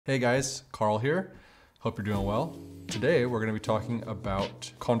Hey guys, Karl here. Hope you're doing well. Today we're going to be talking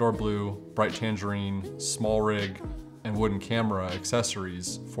about Condor Blue, Bright Tangerine, small rig, and wooden camera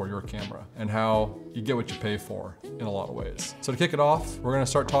accessories for your camera and how you get what you pay for in a lot of ways. So to kick it off, we're going to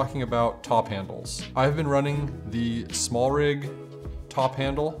start talking about top handles. I've been running the small rig top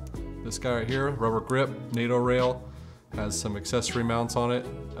handle. This guy right here, rubber grip, NATO rail, has some accessory mounts on it.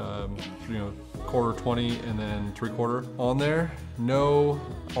 Quarter 20 and then 3/4 on there. No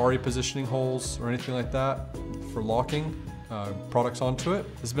RE positioning holes or anything like that for locking products onto it.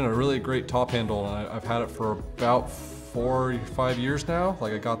 This has been a really great top handle, and I've had it for about 4 or 5 years now.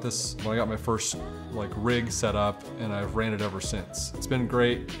 Like I got this when I got my first rig set up, and I've ran it ever since. It's been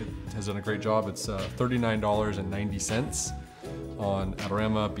great. It has done a great job. It's $39.90 on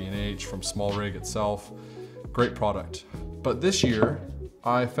Adorama, B&H, from Small Rig itself. Great product. But this year,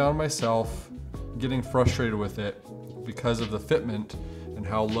 I found myself getting frustrated with it because of the fitment and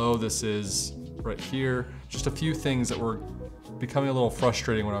how low this is right here. Just a few things that were becoming a little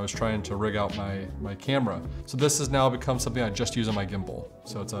frustrating when I was trying to rig out my camera. So this has now become something I just use on my gimbal.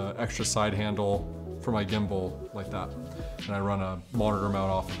 So it's an extra side handle for my gimbal like that. And I run a monitor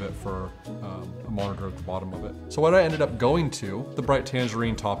mount off of it for a monitor at the bottom of it. So what I ended up going to, the Bright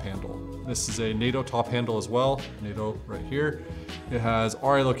Tangerine top handle. This is a NATO top handle as well, NATO right here. It has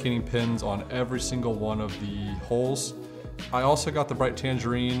RA locating pins on every single one of the holes. I also got the Bright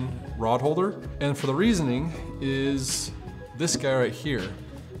Tangerine rod holder, and for the reasoning is this guy right here.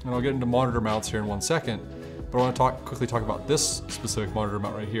 And I'll get into monitor mounts here in 1 second, but I want to quickly talk about this specific monitor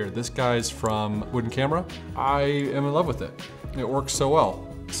mount right here. This guy's from Wooden Camera. I am in love with it. It works so well.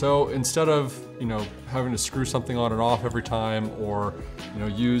 So instead of having to screw something on and off every time, or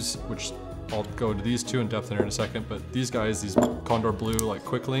use, which I'll go into these two in depth in here in a second, but these guys, these Condor Blue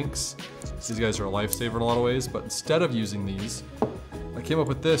quick links, these guys are a lifesaver in a lot of ways. But instead of using these, I came up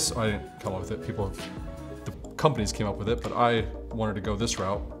with this. I didn't come up with it. The companies came up with it, but I wanted to go this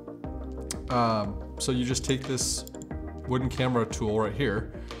route. So you just take this wooden camera tool right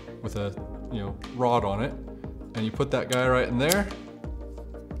here with a rod on it, and you put that guy right in there.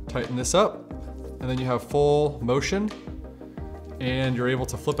 Tighten this up, and then you have full motion, and you're able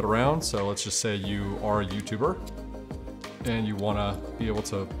to flip it around. So let's just say you are a YouTuber and you want to be able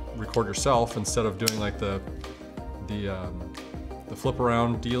to record yourself instead of doing the flip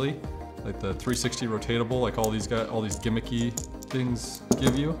around dealy, like the 360 rotatable, like all these gimmicky things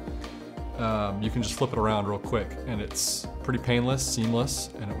give you. You can just flip it around real quick, and it's pretty painless,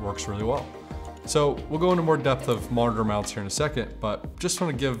 seamless, and it works really well. So we'll go into more depth of monitor mounts here in a second, but just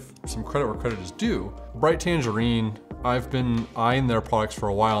want to give some credit where credit is due. Bright Tangerine, I've been eyeing their products for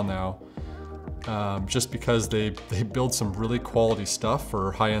a while now, just because they build some really quality stuff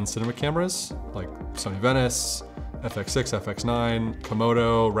for high-end cinema cameras, like Sony Venice, FX6, FX9,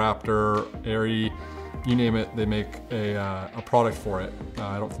 Komodo, Raptor, Arri, you name it, they make a product for it.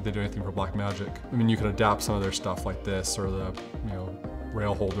 I don't think they do anything for Blackmagic. I mean, you can adapt some of their stuff like this, or the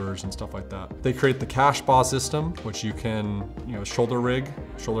rail holders and stuff like that. They create the cash bar system, which you can shoulder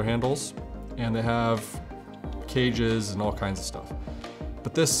handles, and they have cages and all kinds of stuff.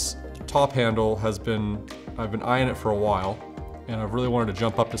 But this top handle I've been eyeing it for a while, and I've really wanted to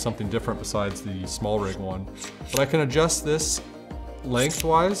jump up to something different besides the small rig one. But I can adjust this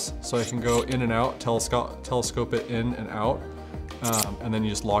lengthwise, so I can go in and out, telescope it in and out, and then you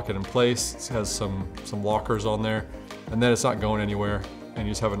just lock it in place. It has some lockers on there, and then it's not going anywhere, and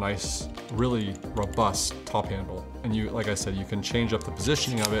you just have a nice, really robust top handle. And like I said, you can change up the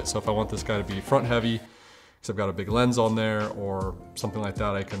positioning of it. So if I want this guy to be front heavy, because I've got a big lens on there or something like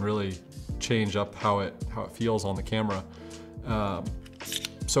that, I can really change up how it feels on the camera.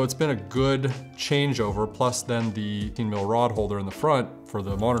 So it's been a good changeover. Plus then the 18mm rod holder in the front for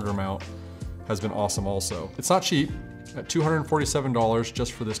the monitor mount has been awesome also. It's not cheap, at $247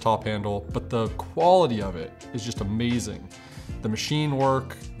 just for this top handle, but the quality of it is just amazing. The machine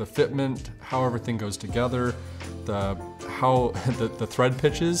work, the fitment, how everything goes together, the thread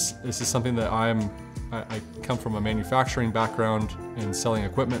pitches. This is something that I come from a manufacturing background in selling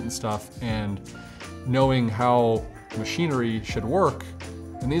equipment and stuff, and knowing how machinery should work.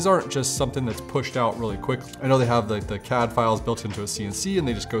 And these aren't just something that's pushed out really quickly. I know they have the CAD files built into a CNC, and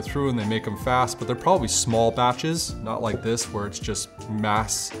they just go through and they make them fast, but they're probably small batches, not like this where it's just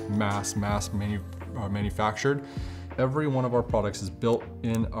mass manufactured. Every one of our products is built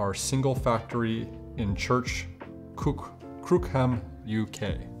in our single factory in Church, Crookham,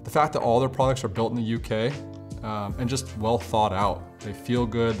 UK. The fact that all their products are built in the UK and just well thought out. They feel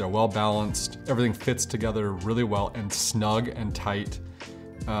good, they're well balanced, everything fits together really well and snug and tight.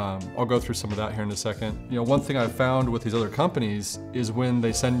 I'll go through some of that here in a second. You know, one thing I've found with these other companies is when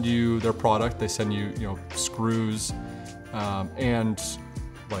they send you their product, they send you, screws and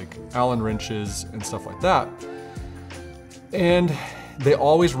like Allen wrenches and stuff like that. And they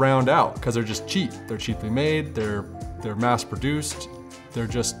always round out because they're just cheap. They're cheaply made, they're mass produced, they're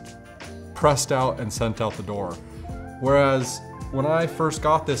just pressed out and sent out the door. Whereas when I first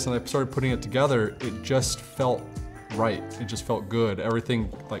got this and I started putting it together, it just felt right. It just felt good. Everything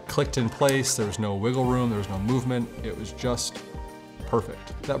like clicked in place. There was no wiggle room, there was no movement. It was just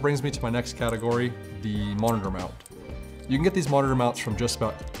perfect. That brings me to my next category, the monitor mount. You can get these monitor mounts from just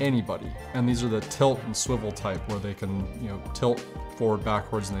about anybody. And these are the tilt and swivel type where they can, tilt forward,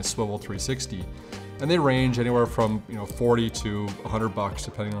 backwards, and they swivel 360. And they range anywhere from 40 to 100 bucks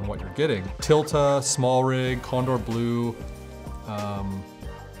depending on what you're getting. Tilta, Small Rig, Condor Blue.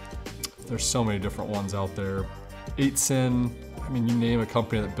 There's so many different ones out there. A7iii, I mean, you name a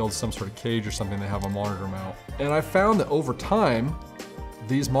company that builds some sort of cage or something, they have a monitor mount. And I found that over time,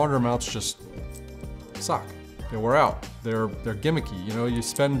 these monitor mounts just suck. They wear out. They're gimmicky. You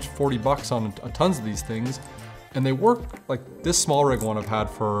spend 40 bucks on tons of these things, and they work. Like this Small Rig one I've had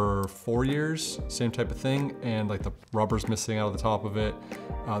for 4 years, same type of thing, and like the rubber's missing out of the top of it.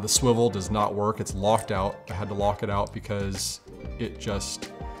 The swivel does not work. It's locked out. I had to lock it out because it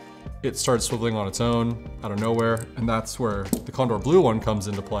started swiveling on its own out of nowhere, and that's where the Condor Blue one comes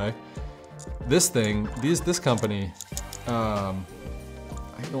into play. This thing, this company, I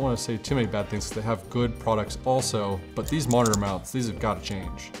don't want to say too many bad things because they have good products also, but these monitor mounts, these have got to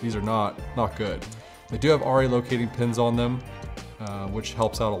change. These are not good. They do have RA locating pins on them, which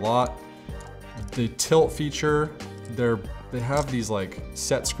helps out a lot. The tilt feature, they have these like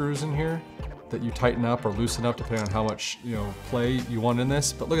set screws in here that you tighten up or loosen up depending on how much play you want in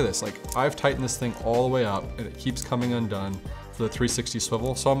this. But look at this, like I've tightened this thing all the way up and it keeps coming undone for the 360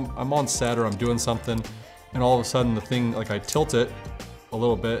 swivel. So I'm on set or I'm doing something, and all of a sudden the thing, like I tilt it a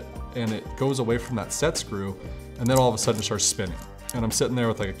little bit and it goes away from that set screw, and then all of a sudden it starts spinning. And I'm sitting there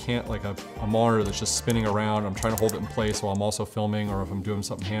with like a monitor that's just spinning around. I'm trying to hold it in place while I'm also filming, or if I'm doing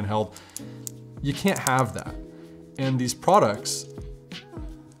something handheld. You can't have that. And these products,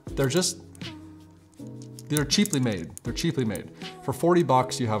 they're cheaply made. They're cheaply made. For 40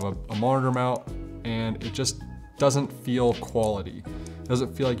 bucks, you have a monitor mount, and it just doesn't feel quality. It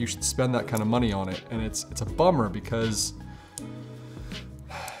doesn't feel like you should spend that kind of money on it. And it's a bummer because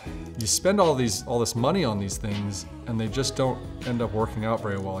you spend all this money on these things and they just don't end up working out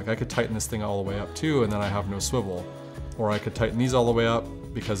very well. Like I could tighten this thing all the way up too, and then I have no swivel. Or I could tighten these all the way up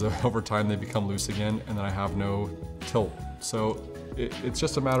because over time they become loose again, and then I have no tilt. So it's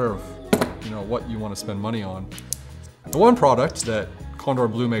just a matter of what you want to spend money on. The one product that Condor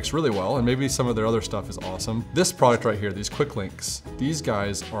Blue makes really well, and maybe some of their other stuff is awesome, this product right here, these quick links, these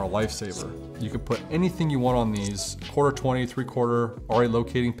guys are a lifesaver. You can put anything you want on these, 1/4, 20, 3/4 RA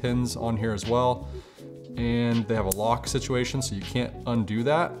locating pins on here as well. And they have a lock situation, so you can't undo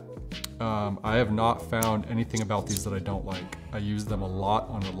that. I have not found anything about these that I don't like. I use them a lot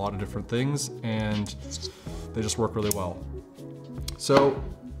on a lot of different things, and they just work really well. So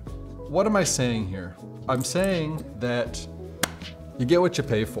what am I saying here? I'm saying that you get what you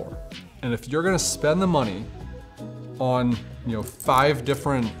pay for. And if you're gonna spend the money on 5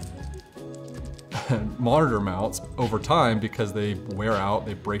 different monitor mounts over time because they wear out,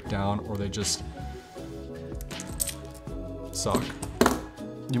 they break down, or they just suck,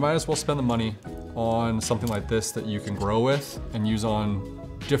 you might as well spend the money on something like this that you can grow with and use on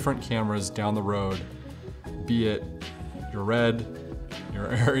different cameras down the road, be it your Red, your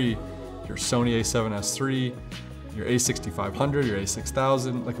Arri, your Sony A7S3, your A6500, your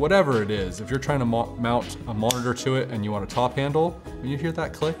A6000, like whatever it is. If you're trying to mount a monitor to it and you want a top handle, when you hear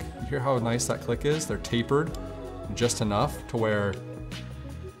that click, you hear how nice that click is? They're tapered just enough to where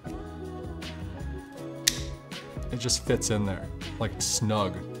it just fits in there, like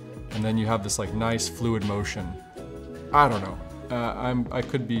snug. And then you have this like nice fluid motion. I don't know, I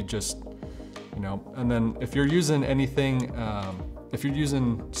could be just, and then if you're using anything, if you're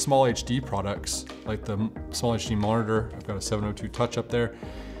using small HD products, like the small HD monitor, I've got a 702 Touch up there,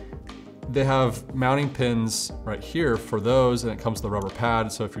 they have mounting pins right here for those, and it comes with a rubber pad,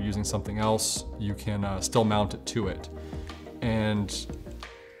 so if you're using something else, you can still mount it to it. And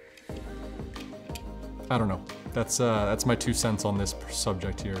I don't know, that's my 2 cents on this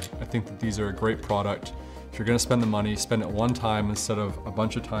subject here. I think that these are a great product. If you're gonna spend the money, spend it one time instead of a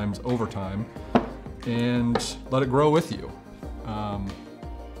bunch of times over time, and let it grow with you.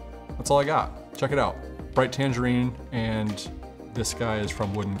 That's all I got. Check it out. Bright Tangerine, and this guy is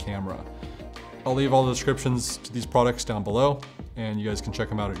from Camera. I'll leave all the descriptions to these products down below, and you guys can check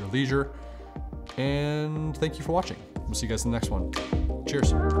them out at your leisure. And thank you for watching. We'll see you guys in the next one.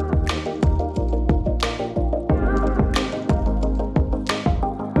 Cheers.